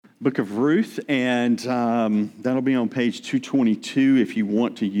Book of Ruth, and that'll be on page 222 if you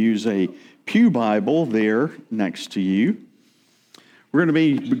want to use a pew Bible there next to you. We're going to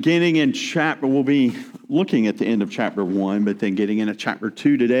be beginning in we'll be looking at the end of chapter 1, but then getting into chapter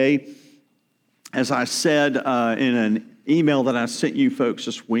 2 today. As I said in an email that I sent you folks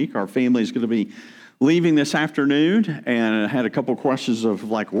this week, our family is going to be leaving this afternoon, and I had a couple questions of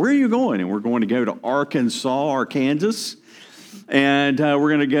like, where are you going? And we're going to go to Arkansas. And we're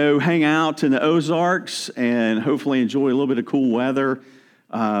going to go hang out in the Ozarks and hopefully enjoy a little bit of cool weather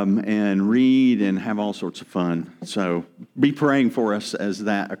and read and have all sorts of fun. So be praying for us as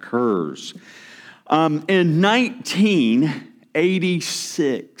that occurs. In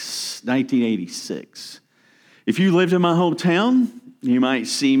 1986, if you lived in my hometown, you might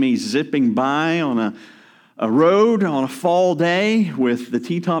see me zipping by on a road on a fall day with the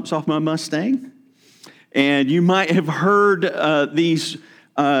T-tops off my Mustang. And you might have heard this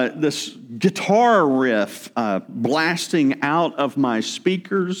guitar riff blasting out of my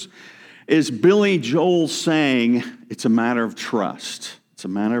speakers is Billy Joel saying, "It's a matter of trust. It's a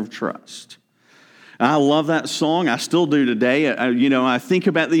matter of trust." I love that song. I still do today. I think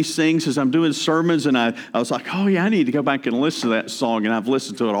about these things as I'm doing sermons, and I was like, oh, yeah, I need to go back and listen to that song. And I've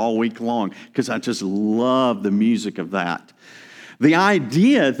listened to it all week long because I just love the music of that. The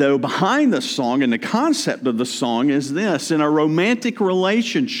idea, though, behind the song and the concept of the song is this. In a romantic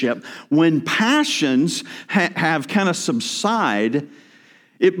relationship, when passions have kind of subside,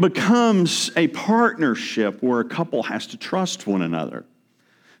 it becomes a partnership where a couple has to trust one another.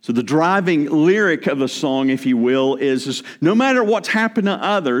 So the driving lyric of the song, if you will, is no matter what's happened to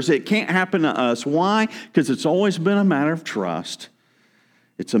others, it can't happen to us. Why? Because it's always been a matter of trust.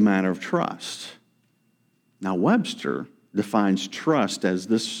 It's a matter of trust. Now, Webster defines trust as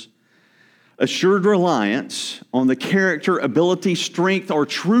this assured reliance on the character, ability, strength, or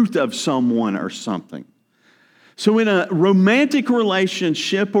truth of someone or something. So in a romantic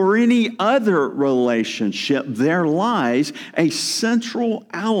relationship or any other relationship, there lies a central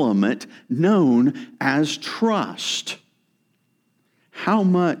element known as trust. How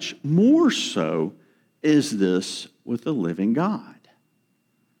much more so is this with the living God?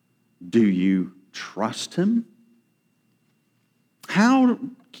 Do you trust Him? How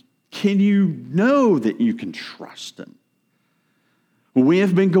can you know that you can trust Him? We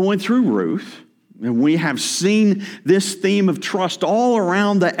have been going through Ruth, and we have seen this theme of trust all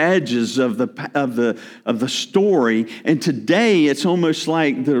around the edges of the story. And today, it's almost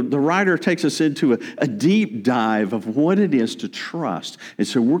like the writer takes us into a deep dive of what it is to trust. And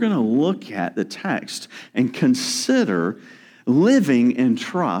so we're going to look at the text and consider living in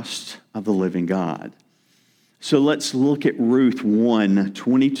trust of the living God. So let's look at Ruth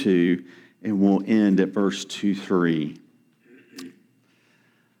 1:22, and we'll end at verse 2-3.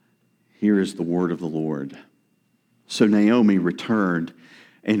 Here is the word of the Lord. So Naomi returned,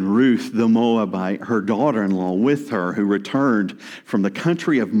 and Ruth the Moabite, her daughter-in-law, with her, who returned from the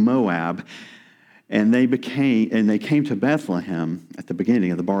country of Moab, and they came to Bethlehem at the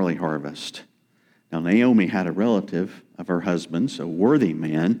beginning of the barley harvest. Now Naomi had a relative of her husband's, a worthy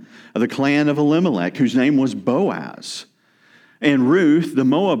man of the clan of Elimelech, whose name was Boaz. And Ruth, the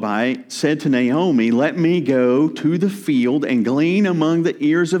Moabite, said to Naomi, "Let me go to the field and glean among the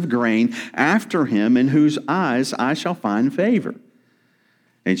ears of grain after him, in whose eyes I shall find favor."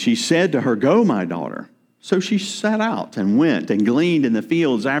 And she said to her, "Go, my daughter." So she set out and went and gleaned in the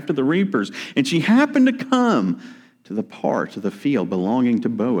fields after the reapers. And she happened to come to the part of the field belonging to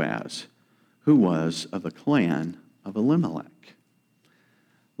Boaz, who was of the clan of Elimelech.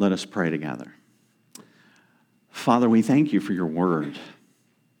 Let us pray together. Father, we thank you for your word.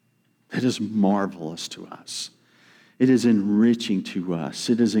 It is marvelous to us. It is enriching to us.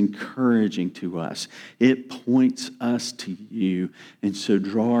 It is encouraging to us. It points us to you. And so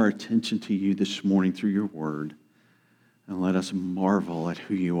draw our attention to you this morning through your word. And let us marvel at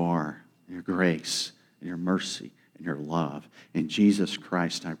who you are, your grace, and your mercy, and your love. In Jesus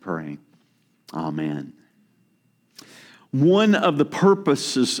Christ I pray. Amen. One of the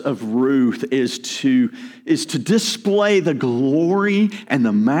purposes of Ruth is to display the glory and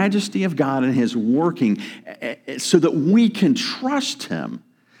the majesty of God in His working so that we can trust Him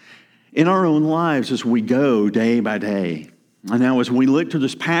in our own lives as we go day by day. And now as we look to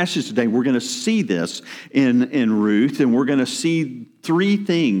this passage today, we're going to see this in Ruth, and we're going to see three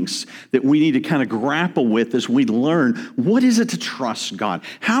things that we need to kind of grapple with as we learn what is it to trust God?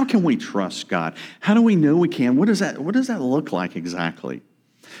 How can we trust God? How do we know we can? What does that look like exactly?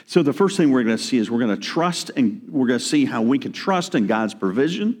 So the first thing we're going to see is we're going to trust, and we're going to see how we can trust in God's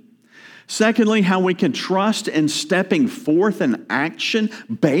provision. Secondly, how we can trust in stepping forth in action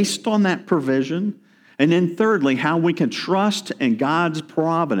based on that provision. And then thirdly, how we can trust in God's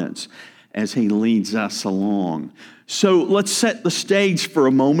providence as he leads us along. So let's set the stage for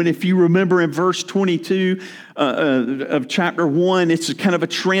a moment. If you remember in verse 22 of chapter 1, it's kind of a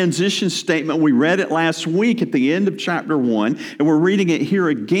transition statement. We read it last week at the end of chapter 1, and we're reading it here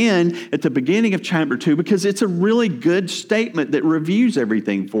again at the beginning of chapter 2 because it's a really good statement that reviews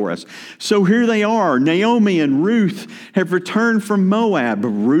everything for us. So here they are. Naomi and Ruth have returned from Moab.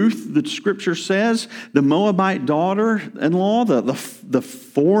 Ruth, the scripture says, the Moabite daughter-in-law, the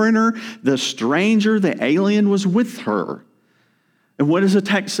foreigner, the stranger, the alien was with her. And what does the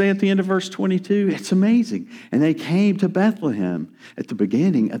text say at the end of verse 22? It's amazing. And they came to Bethlehem at the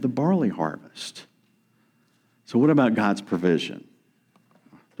beginning of the barley harvest. So what about God's provision?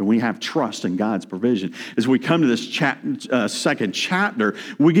 Do we have trust in God's provision? As we come to this second chapter,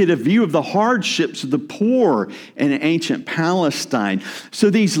 we get a view of the hardships of the poor in ancient Palestine. So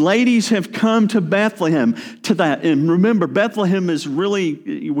these ladies have come to Bethlehem to that. And remember, Bethlehem is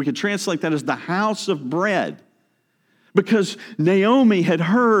really, we could translate that as the house of bread. Because Naomi had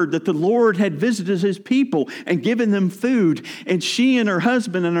heard that the Lord had visited his people and given them food. And she and her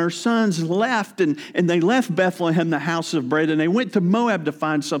husband and her sons left. And they left Bethlehem, the house of bread. And they went to Moab to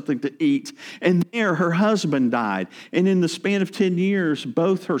find something to eat. And there her husband died. And in the span of 10 years,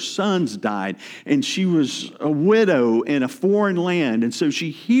 both her sons died. And she was a widow in a foreign land. And so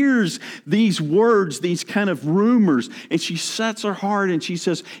she hears these words, these kind of rumors. And she sets her heart and she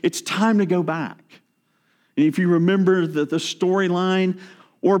says, it's time to go back. And if you remember the storyline,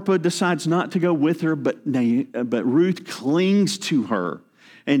 Orpah decides not to go with her, but Ruth clings to her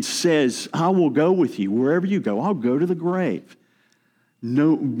and says, I will go with you wherever you go. I'll go to the grave.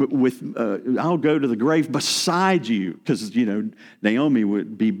 I'll go to the grave beside you, because Naomi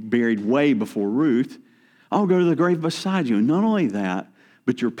would be buried way before Ruth. I'll go to the grave beside you. And not only that,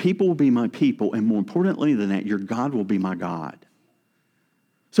 but your people will be my people, and more importantly than that, your God will be my God.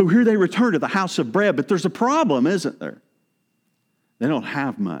 So here they return to the house of bread, but there's a problem, isn't there? They don't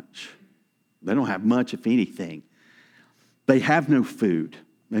have much. They don't have much, if anything. They have no food.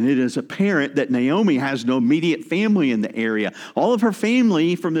 And it is apparent that Naomi has no immediate family in the area. All of her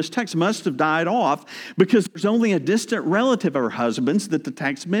family from this text must have died off because there's only a distant relative of her husband's that the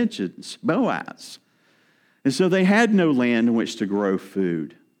text mentions, Boaz. And so they had no land in which to grow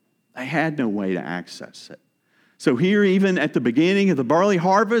food. They had no way to access it. So here, even at the beginning of the barley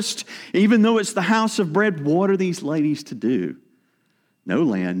harvest, even though it's the house of bread, what are these ladies to do? No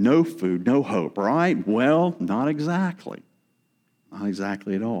land, no food, no hope, right? Well, not exactly. Not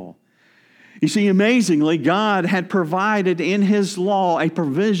exactly at all. You see, amazingly, God had provided in his law a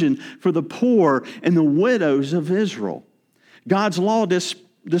provision for the poor and the widows of Israel. God's law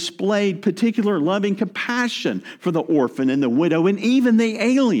displayed particular loving compassion for the orphan and the widow and even the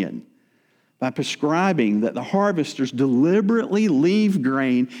alien, by prescribing that the harvesters deliberately leave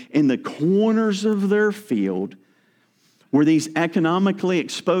grain in the corners of their field where these economically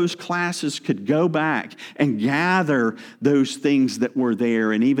exposed classes could go back and gather those things that were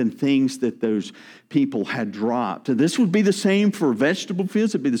there and even things that those people had dropped. And this would be the same for vegetable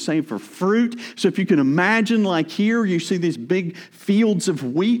fields. It'd be the same for fruit. So if you can imagine, like here, you see these big fields of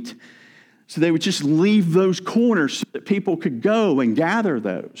wheat. So they would just leave those corners so that people could go and gather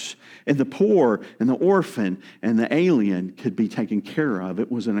those. And the poor and the orphan and the alien could be taken care of.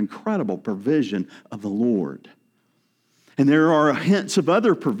 It was an incredible provision of the Lord. And there are hints of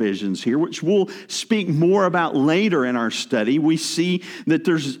other provisions here, which we'll speak more about later in our study. We see that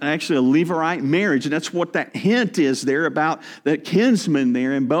there's actually a Levirate marriage, and that's what that hint is there about that kinsman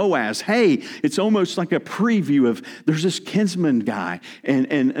there in Boaz. Hey, it's almost like a preview of there's this kinsman guy,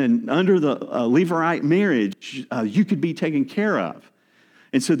 and under the Levirate marriage, you could be taken care of.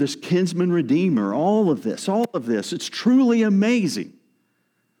 And so this kinsman redeemer, all of this, it's truly amazing.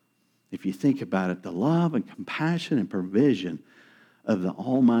 If you think about it, the love and compassion and provision of the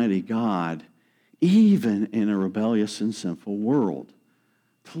Almighty God, even in a rebellious and sinful world,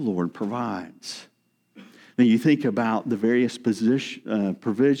 the Lord provides. Now you think about the various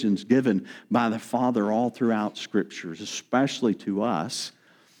provisions given by the Father all throughout Scriptures, especially to us,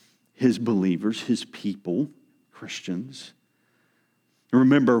 his believers, his people, Christians.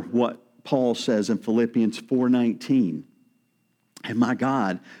 Remember what Paul says in Philippians 4:19. And my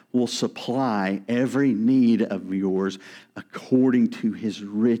God will supply every need of yours according to his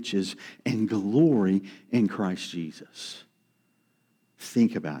riches and glory in Christ Jesus.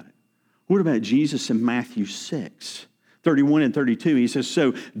 Think about it. What about Jesus in Matthew 6:31 and 32? He says,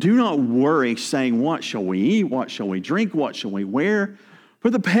 so do not worry saying, what shall we eat? What shall we drink? What shall we wear? For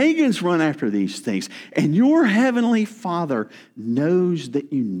the pagans run after these things, and your heavenly Father knows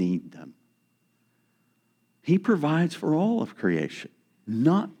that you need them. He provides for all of creation,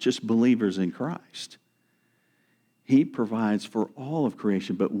 not just believers in Christ. He provides for all of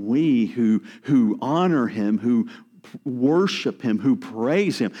creation, but we who honor him, who worship him, who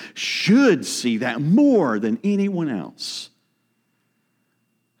praise him, should see that more than anyone else.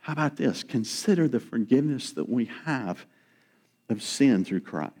 How about this? Consider the forgiveness that we have of sin through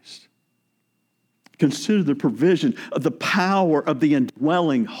Christ. Consider the provision of the power of the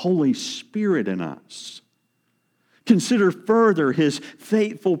indwelling Holy Spirit in us. Consider further his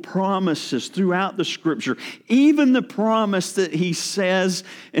faithful promises throughout the Scripture. Even the promise that he says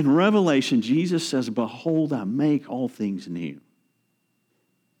in Revelation, Jesus says, "Behold, I make all things new."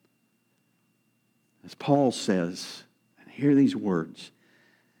 As Paul says, and hear these words,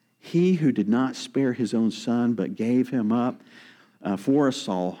 "He who did not spare his own son, but gave him up for us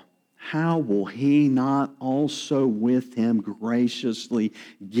all, how will he not also with him graciously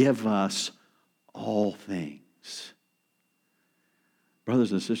give us all things?"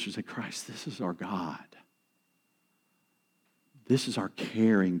 Brothers and sisters in Christ, this is our God. This is our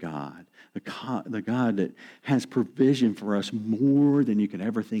caring God, the God that has provision for us more than you could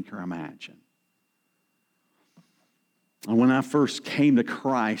ever think or imagine. And when I first came to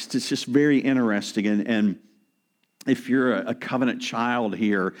Christ, it's just very interesting. And if you're a covenant child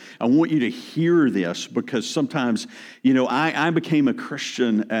here, I want you to hear this, because sometimes, I became a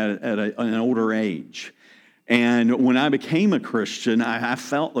Christian at an older age. And when I became a Christian, I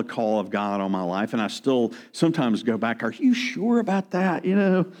felt the call of God on my life, and I still sometimes go back, "Are you sure about that?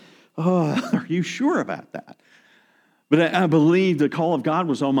 Are you sure about that?" But I believe the call of God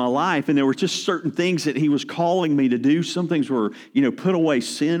was on my life, and there were just certain things that he was calling me to do. Some things were, put away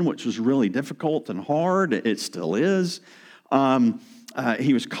sin, which was really difficult and hard. It still is.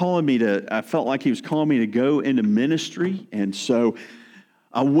 He was calling me I felt like he was calling me to go into ministry, and so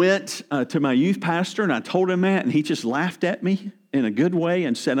I went to my youth pastor, and I told him that, and he just laughed at me in a good way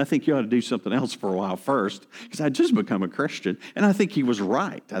and said, "I think you ought to do something else for a while first," because I'd just become a Christian. And I think he was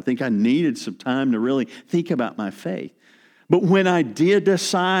right. I think I needed some time to really think about my faith. But when I did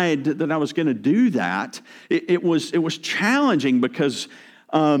decide that I was going to do that, it was challenging because,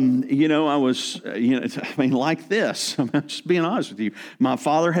 I was, like this. I'm just being honest with you. My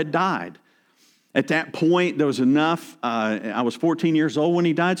father had died. At that point, there was enough, I was 14 years old when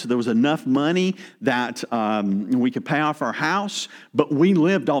he died, so there was enough money that we could pay off our house, but we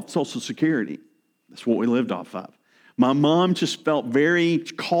lived off Social Security. That's what we lived off of. My mom just felt very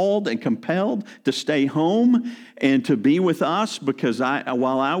called and compelled to stay home and to be with us, because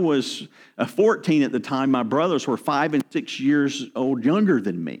while I was 14 at the time, my brothers were 5 and 6 years old younger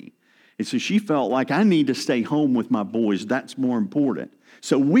than me. And so she felt like, I need to stay home with my boys. That's more important.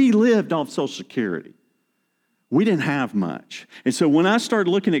 So we lived off Social Security. We didn't have much. And so when I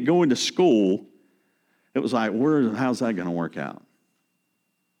started looking at going to school, it was like, how's that going to work out?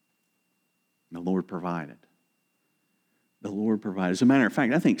 The Lord provided. The Lord provided. As a matter of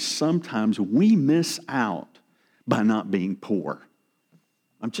fact, I think sometimes we miss out by not being poor.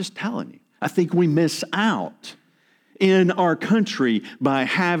 I'm just telling you. I think we miss out in our country by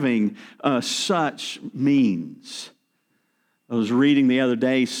having such means. I was reading the other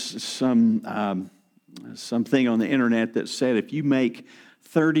day something on the internet that said if you make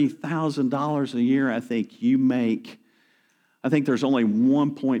 $30,000 a year, I think there's only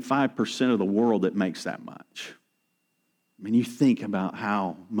 1.5% of the world that makes that much. I mean, you think about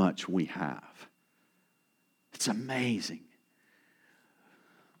how much we have. It's amazing.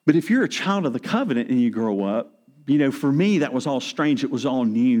 But if you're a child of the covenant and you grow up, for me, that was all strange. It was all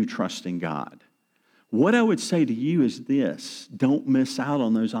new, trusting God. What I would say to you is this: don't miss out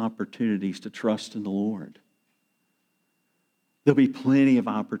on those opportunities to trust in the Lord. There'll be plenty of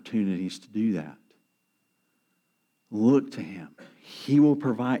opportunities to do that. Look to him. He will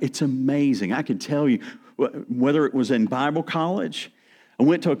provide. It's amazing. I can tell you, whether it was in Bible college, I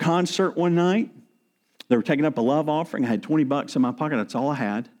went to a concert one night. They were taking up a love offering. I had $20 in my pocket. That's all I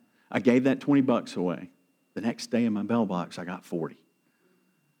had. I gave that $20 away. The next day in my bell box, I got 40.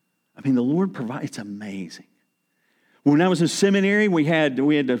 I mean, the Lord provides. It's amazing. When I was in seminary, we had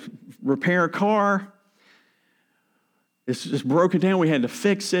to repair a car. It's just broken down. We had to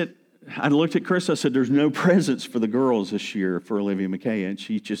fix it. I looked at Chris. I said, "There's no presents for the girls this year for Olivia McKay," and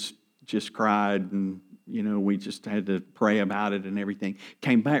she just cried, and we just had to pray about it and everything.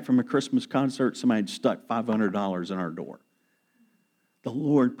 Came back from a Christmas concert. Somebody had stuck $500 in our door. The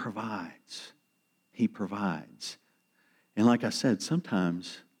Lord provides. He provides. And like I said,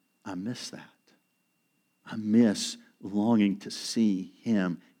 sometimes I miss that. I miss longing to see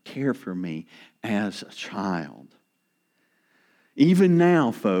him care for me as a child. Even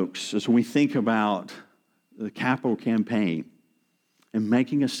now, folks, as we think about the capital campaign and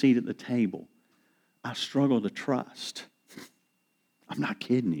making a seat at the table, I struggle to trust. I'm not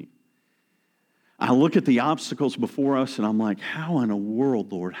kidding you. I look at the obstacles before us and I'm like, how in the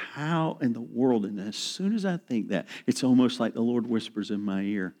world, Lord? How in the world? And as soon as I think that, it's almost like the Lord whispers in my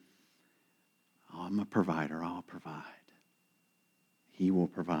ear, oh, I'm a provider. I'll provide. He will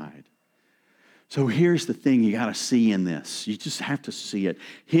provide. So here's the thing you got to see in this. You just have to see it.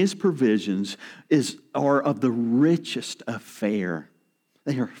 His provisions are of the richest affair.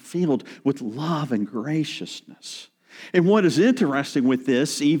 They are filled with love and graciousness. And what is interesting with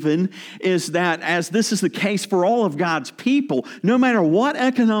this even is that as this is the case for all of God's people, no matter what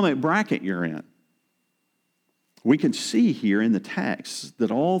economic bracket you're in, we can see here in the text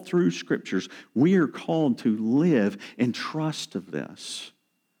that all through Scriptures, we are called to live in trust of this.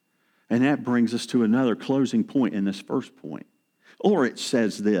 And that brings us to another closing point in this first point. Or it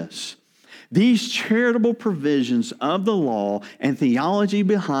says this: these charitable provisions of the law and theology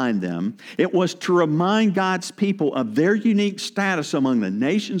behind them, it was to remind God's people of their unique status among the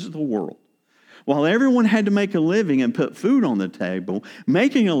nations of the world. While everyone had to make a living and put food on the table,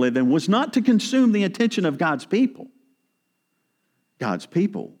 making a living was not to consume the attention of God's people. God's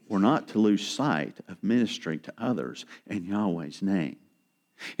people were not to lose sight of ministering to others in Yahweh's name.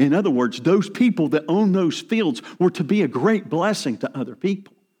 In other words, those people that own those fields were to be a great blessing to other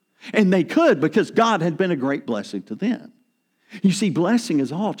people. And they could because God had been a great blessing to them. You see, blessing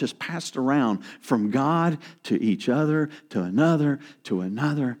is all just passed around from God to each other, to another, to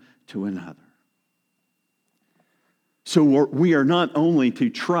another, to another. So we are not only to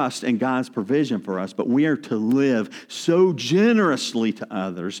trust in God's provision for us, but we are to live so generously to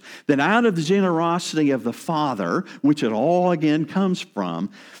others that out of the generosity of the Father, which it all again comes from,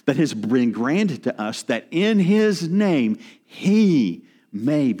 that has been granted to us, that in His name He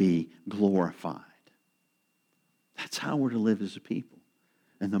may be glorified. That's how we're to live as a people.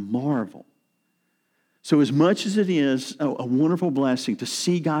 And the marvel. So as much as it is a wonderful blessing to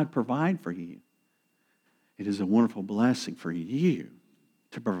see God provide for you, it is a wonderful blessing for you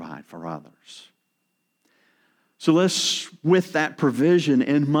to provide for others. So let's, with that provision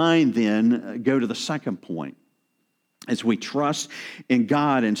in mind then, go to the second point as we trust in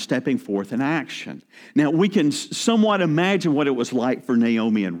God and stepping forth in action. Now, we can somewhat imagine what it was like for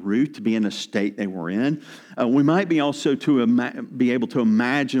Naomi and Ruth to be in the state they were in. We might be also be able to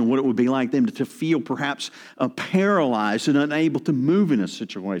imagine what it would be like them to feel perhaps paralyzed and unable to move in a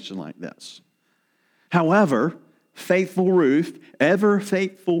situation like this. However, faithful Ruth, ever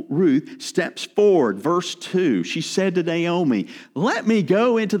faithful Ruth, steps forward. Verse 2, she said to Naomi, "Let me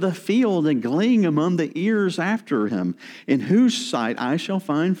go into the field and glean among the ears after him, in whose sight I shall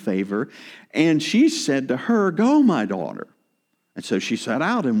find favor." And she said to her, "Go, my daughter." And so she set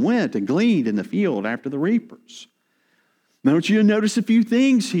out and went and gleaned in the field after the reapers. Now, I want you to notice a few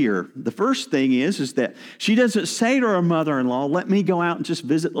things here. The first thing is that she doesn't say to her mother-in-law, "Let me go out and just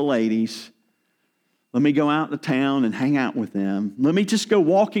visit the ladies. Let me go out to town and hang out with them. Let me just go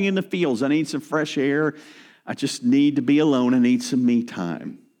walking in the fields. I need some fresh air. I just need to be alone. I need some me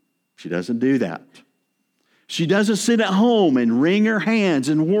time." She doesn't do that. She doesn't sit at home and wring her hands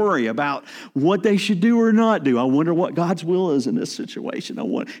and worry about what they should do or not do. I wonder what God's will is in this situation.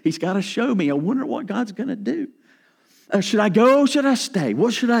 He's got to show me. I wonder what God's going to do. Should I go? Should I stay?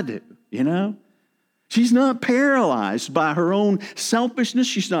 What should I do? You know? She's not paralyzed by her own selfishness.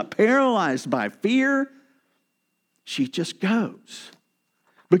 She's not paralyzed by fear. She just goes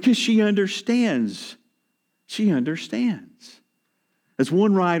because she understands. She understands. As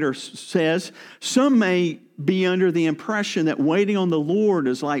one writer says, some may be under the impression that waiting on the Lord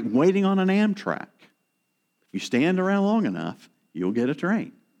is like waiting on an Amtrak. If you stand around long enough, you'll get a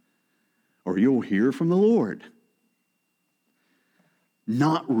train or you'll hear from the Lord.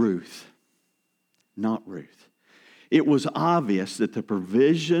 Not Ruth. Not Ruth. It was obvious that the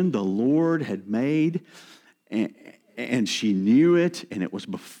provision the Lord had made, and she knew it, and it was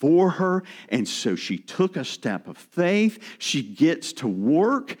before her, and so she took a step of faith. She gets to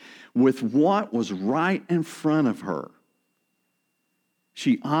work with what was right in front of her.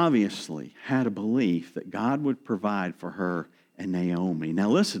 She obviously had a belief that God would provide for her and Naomi. Now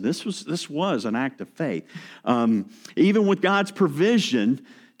listen, this was an act of faith. Even with God's provision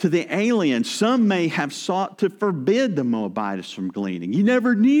to the alien, some may have sought to forbid the Moabites from gleaning. You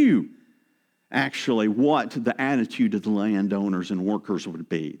never knew, actually, what the attitude of the landowners and workers would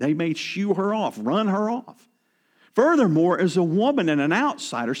be. They may shoo her off, run her off. Furthermore, as a woman and an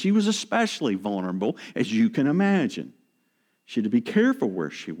outsider, she was especially vulnerable, as you can imagine. She had to be careful where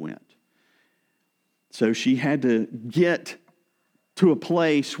she went. So she had to get to a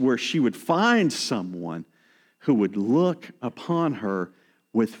place where she would find someone who would look upon her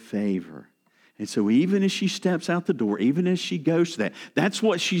with favor. And so even as she steps out the door, even as she goes to that, that's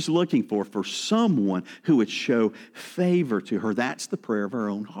what she's looking for someone who would show favor to her. That's the prayer of her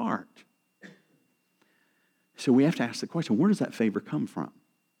own heart. So we have to ask the question, where does that favor come from?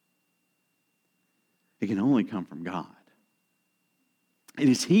 It can only come from God. It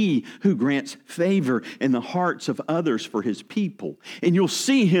is He who grants favor in the hearts of others for His people. And you'll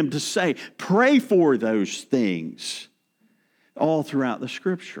see Him to say, pray for those things all throughout the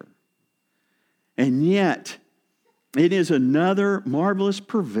Scripture. And yet, it is another marvelous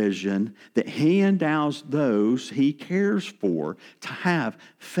provision that He endows those He cares for to have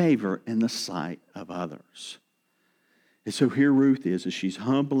favor in the sight of others. And so here Ruth is as she's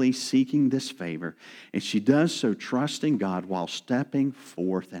humbly seeking this favor, and she does so trusting God while stepping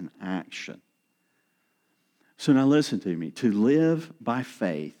forth in action. So now listen to me. To live by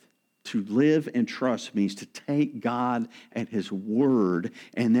faith, to live and trust means to take God at His word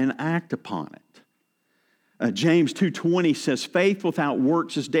and then act upon it. James 2:20 says, faith without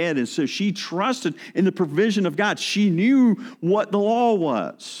works is dead. And so she trusted in the provision of God. She knew what the law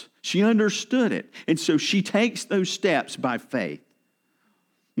was. She understood it. And so she takes those steps by faith.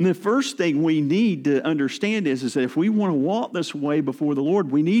 And the first thing we need to understand is that if we want to walk this way before the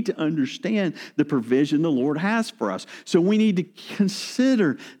Lord, we need to understand the provision the Lord has for us. So we need to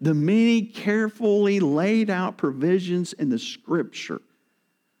consider the many carefully laid out provisions in the Scripture.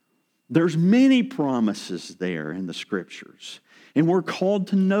 There's many promises there in the Scriptures. And we're called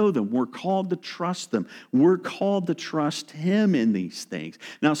to know them. We're called to trust them. We're called to trust Him in these things.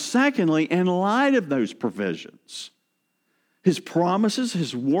 Now, secondly, in light of those provisions, His promises,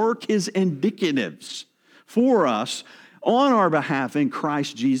 His work, His indicatives for us on our behalf in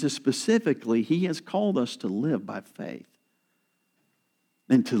Christ Jesus specifically, He has called us to live by faith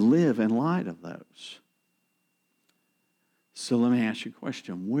and to live in light of those. So let me ask you a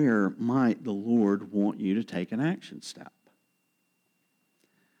question. Where might the Lord want you to take an action step?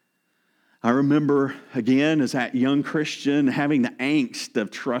 I remember, again, as that young Christian, having the angst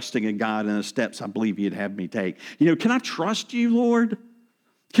of trusting in God and the steps I believe He'd have me take. Can I trust You, Lord?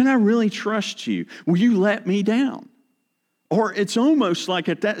 Can I really trust You? Will You let me down? Or it's almost like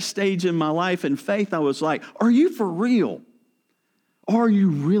at that stage in my life in faith, I was like, are You for real? Are You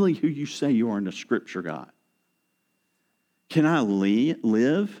really who You say You are in the Scripture, God? Can I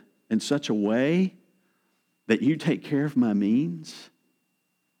live in such a way that You take care of my means?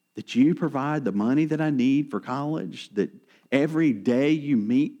 That You provide the money that I need for college, that every day You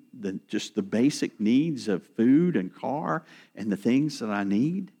meet just the basic needs of food and car and the things that I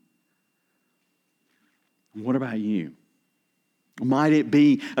need? What about you? Might it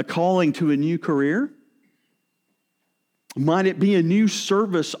be a calling to a new career? Might it be a new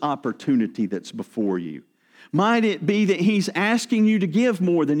service opportunity that's before you? Might it be that He's asking you to give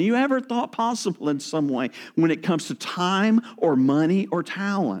more than you ever thought possible in some way when it comes to time or money or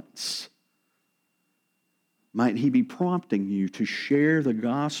talents? Might He be prompting you to share the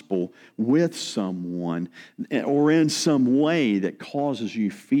gospel with someone or in some way that causes you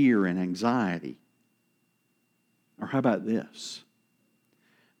fear and anxiety? Or how about this?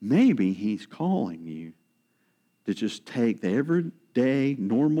 Maybe He's calling you to just take the everyday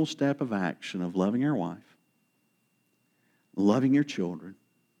normal step of action of loving your wife, loving your children,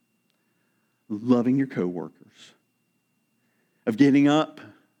 loving your coworkers, of getting up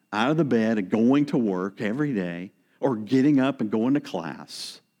out of the bed and going to work every day, or getting up and going to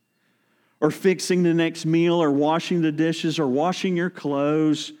class, or fixing the next meal, or washing the dishes, or washing your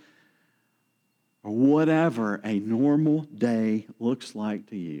clothes, or whatever a normal day looks like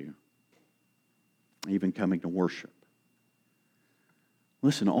to you, even coming to worship.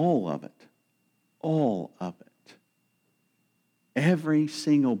 Listen, all of it, every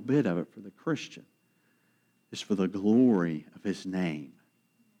single bit of it for the Christian is for the glory of His name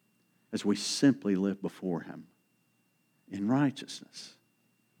as we simply live before Him in righteousness.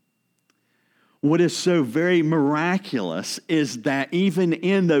 What is so very miraculous is that even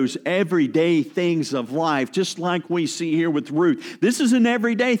in those everyday things of life, just like we see here with Ruth, this is an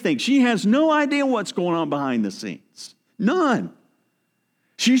everyday thing. She has no idea what's going on behind the scenes. None.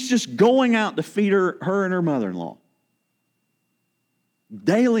 She's just going out to feed her and her mother-in-law.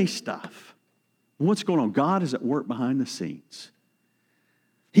 Daily stuff. What's going on? God is at work behind the scenes.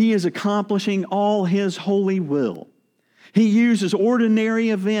 He is accomplishing all His holy will. He uses ordinary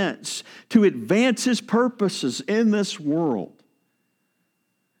events to advance his purposes in this world.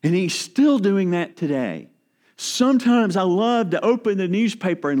 And he's still doing that today. Sometimes I love to open the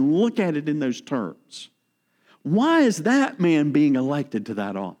newspaper and look at it in those terms. Why is that man being elected to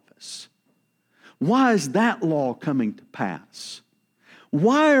that office? Why is that law coming to pass?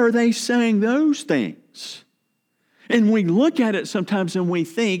 Why are they saying those things? And we look at it sometimes and we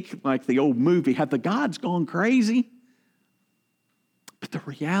think, like the old movie, have the gods gone crazy? But the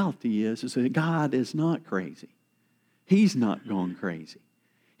reality is that God is not crazy. He's not gone crazy.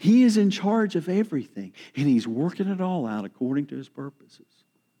 He is in charge of everything, and he's working it all out according to his purposes.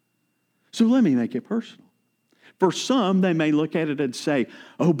 So let me make it personal. For some, they may look at it and say,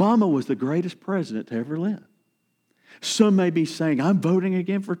 Obama was the greatest president to ever live. Some may be saying, I'm voting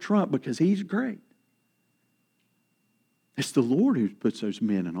again for Trump because he's great. It's the Lord who puts those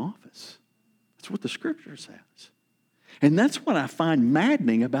men in office. That's what the Scripture says. And that's what I find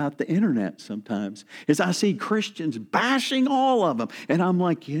maddening about the internet sometimes, is I see Christians bashing all of them. And I'm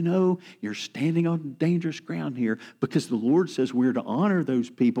like, you're standing on dangerous ground here, because the Lord says we're to honor those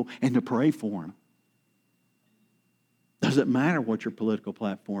people and to pray for them. Doesn't matter what your political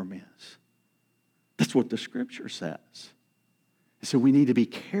platform is. That's what the Scripture says. So we need to be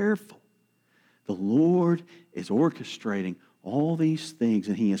careful. The Lord is orchestrating all these things,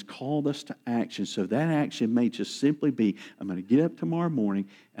 and he has called us to action. So that action may just simply be, I'm going to get up tomorrow morning,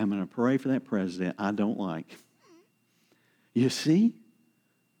 and I'm going to pray for that president I don't like. You see?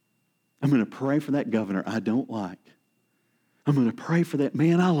 I'm going to pray for that governor I don't like. I'm going to pray for that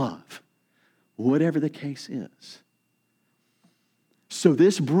man I love. Whatever the case is. So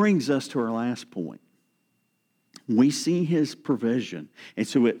this brings us to our last point. We see his provision. And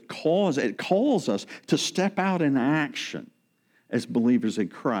so it calls us to step out in action as believers in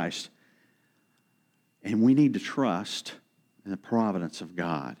Christ. And we need to trust in the providence of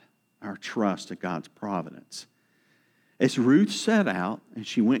God, our trust in God's providence. As Ruth set out and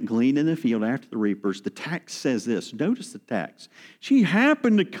she went glean in the field after the reapers, the text says this. Notice the text. She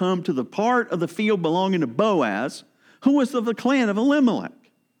happened to come to the part of the field belonging to Boaz, who was of the clan of Elimelech.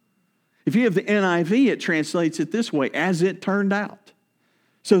 If you have the NIV, it translates it this way, as it turned out.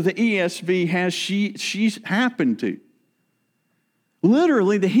 So the ESV has she happened to.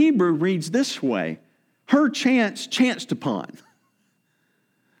 Literally, the Hebrew reads this way, her chance chanced upon.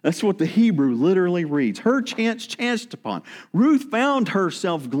 That's what the Hebrew literally reads. Her chance chanced upon. Ruth found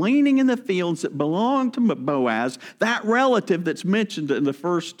herself gleaning in the fields that belonged to Boaz, that relative that's mentioned in the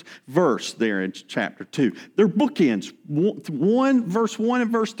first verse there in chapter 2. They're bookends. Verse 1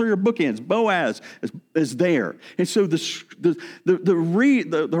 and verse 3 are bookends. Boaz is there. And so the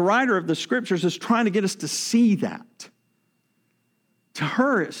writer of the Scriptures is trying to get us to see that. To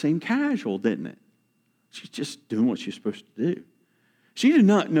her, it seemed casual, didn't it? She's just doing what she's supposed to do. She did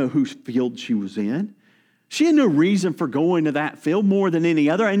not know whose field she was in. She had no reason for going to that field more than any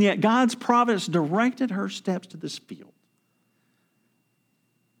other, and yet God's providence directed her steps to this field.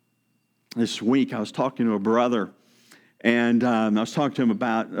 This week, I was talking to a brother, and I was talking to him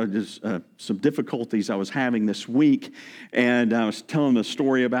about some difficulties I was having this week, and I was telling him a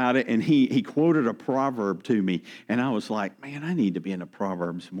story about it, and he quoted a proverb to me, and I was like, man, I need to be into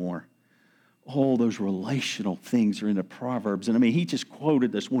Proverbs more. All those relational things are in the Proverbs. And he just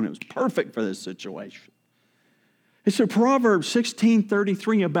quoted this one. It was perfect for this situation. And so Proverbs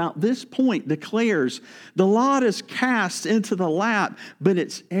 16:33 about this point declares, the lot is cast into the lap, but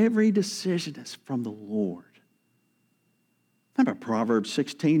its every decision is from the Lord. How about Proverbs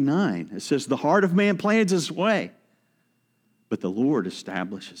 16:9? It says, the heart of man plans his way, but the Lord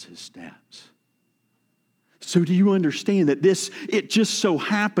establishes his steps. So do you understand that it just so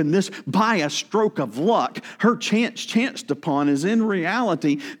happened, this by a stroke of luck, her chance chanced upon is in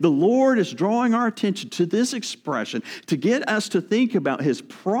reality, the Lord is drawing our attention to this expression to get us to think about his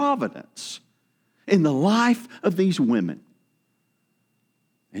providence in the life of these women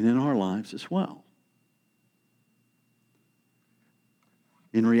and in our lives as well.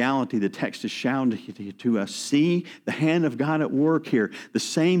 In reality, the text is shouting to us, see the hand of God at work here. The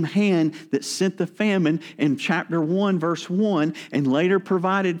same hand that sent the famine in chapter 1, verse 1, and later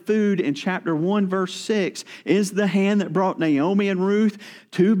provided food in chapter 1, verse 6, is the hand that brought Naomi and Ruth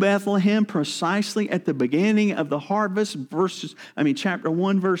to Bethlehem precisely at the beginning of the harvest, chapter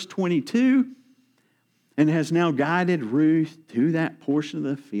 1, verse 22, and has now guided Ruth to that portion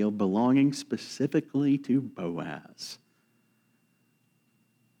of the field belonging specifically to Boaz.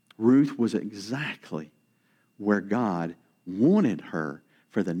 Ruth was exactly where God wanted her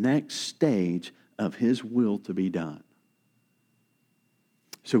for the next stage of his will to be done.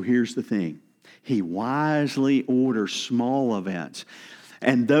 So here's the thing. He wisely orders small events.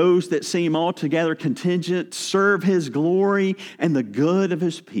 And those that seem altogether contingent serve His glory and the good of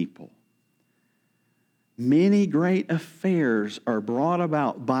His people. Many great affairs are brought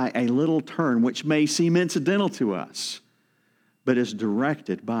about by a little turn, which may seem incidental to us, but is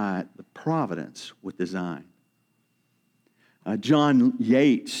directed by the providence with design. John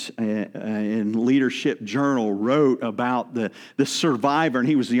Yates in Leadership Journal wrote about the survivor, and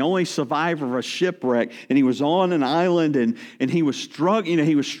he was the only survivor of a shipwreck, and he was on an island, and he was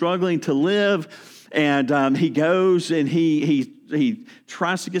struggling to live, and he goes and he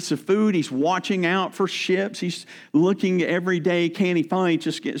tries to get some food. He's watching out for ships. He's looking every day. Can he finally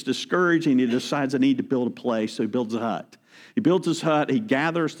just gets discouraged, and he decides, I need to build a place, so he builds a hut. He builds his hut. He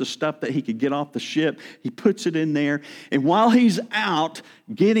gathers the stuff that he could get off the ship. He puts it in there. And while he's out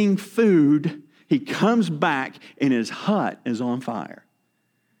getting food, he comes back and his hut is on fire.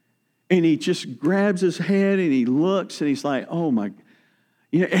 And he just grabs his head and he looks and he's like, oh my,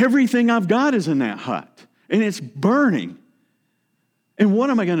 everything I've got is in that hut. And it's burning. And what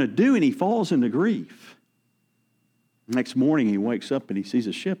am I going to do? And he falls into grief. Next morning he wakes up and he sees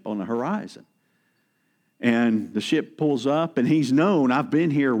a ship on the horizon. And the ship pulls up, and he's known, I've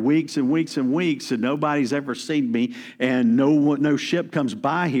been here weeks and weeks and weeks, and nobody's ever seen me, and no ship comes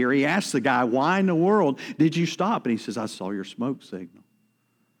by here. He asks the guy, why in the world did you stop? And he says, I saw your smoke signal.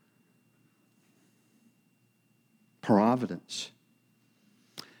 Providence.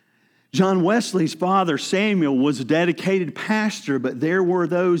 John Wesley's father, Samuel, was a dedicated pastor, but there were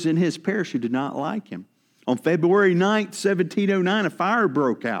those in his parish who did not like him. On February 9th, 1709, a fire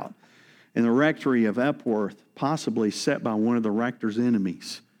broke out in the rectory of Epworth, possibly set by one of the rector's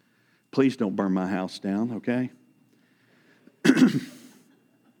enemies. Please don't burn my house down, okay?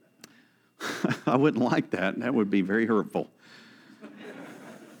 I wouldn't like that. That would be very hurtful.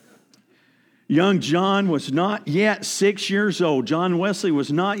 Young John was not yet 6 years old. John Wesley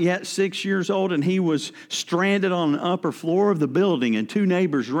was not yet 6 years old, and he was stranded on the upper floor of the building, and two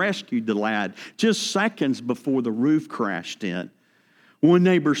neighbors rescued the lad just seconds before the roof crashed in. One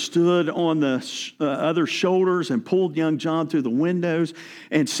neighbor stood on the other shoulders and pulled young John through the windows.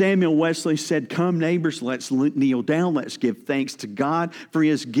 And Samuel Wesley said, come, neighbors, let's kneel down. Let's give thanks to God, for He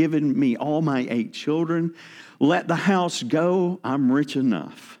has given me all my 8 children. Let the house go. I'm rich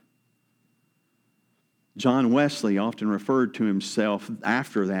enough. John Wesley often referred to himself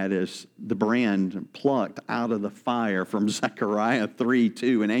after that as the brand plucked out of the fire from Zechariah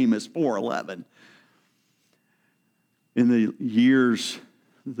 3:2 and Amos 4:11. In the years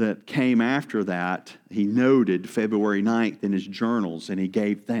that came after that, he noted February 9th in his journals, and he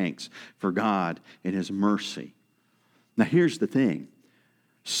gave thanks for God and His mercy. Now here's the thing.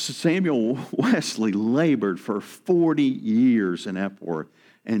 Samuel Wesley labored for 40 years in Epworth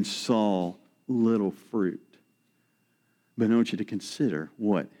and saw little fruit. But I want you to consider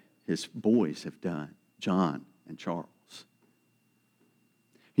what his boys have done, John and Charles.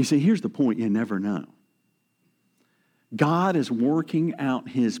 You see, here's the point you never know. God is working out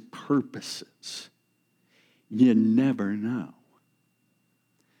His purposes. You never know.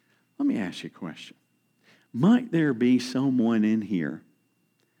 Let me ask you a question. Might there be someone in here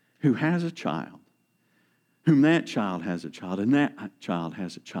who has a child, whom that child has a child, and that child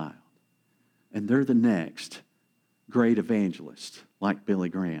has a child, and they're the next great evangelist like Billy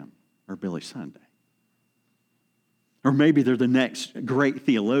Graham or Billy Sunday? Or maybe they're the next great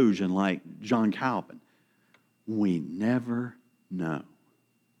theologian like John Calvin. We never know.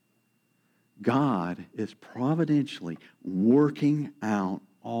 God is providentially working out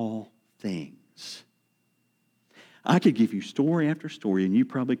all things. I could give you story after story, and you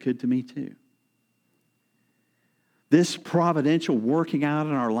probably could to me too. This providential working out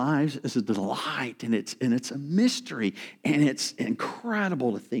in our lives is a delight, and it's a mystery, and it's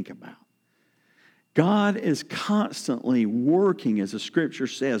incredible to think about. God is constantly working, as the Scripture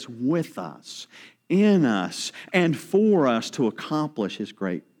says, with us, in us, and for us to accomplish His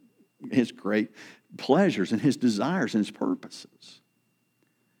great pleasures and His desires and His purposes.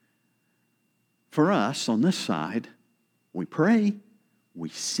 For us, on this side, we pray, we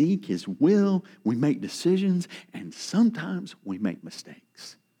seek His will, we make decisions, and sometimes we make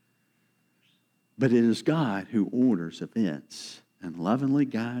mistakes. But it is God who orders events and lovingly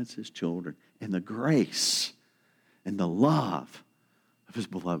guides His children in the grace and the love of His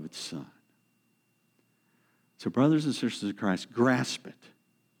beloved Son. So, brothers and sisters of Christ, grasp it.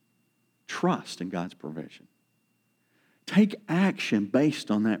 Trust in God's provision. Take action based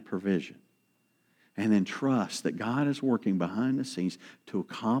on that provision. And then trust that God is working behind the scenes to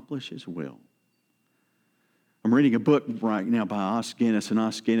accomplish His will. I'm reading a book right now by Os Guinness, and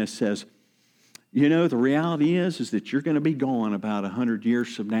Os Guinness says, You know, the reality is that you're going to be gone about 100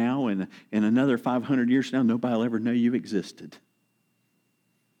 years from now, and in another 500 years from now, nobody will ever know you existed.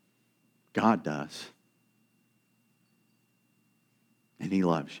 God does. And He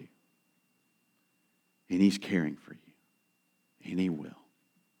loves you. And He's caring for you. And He will.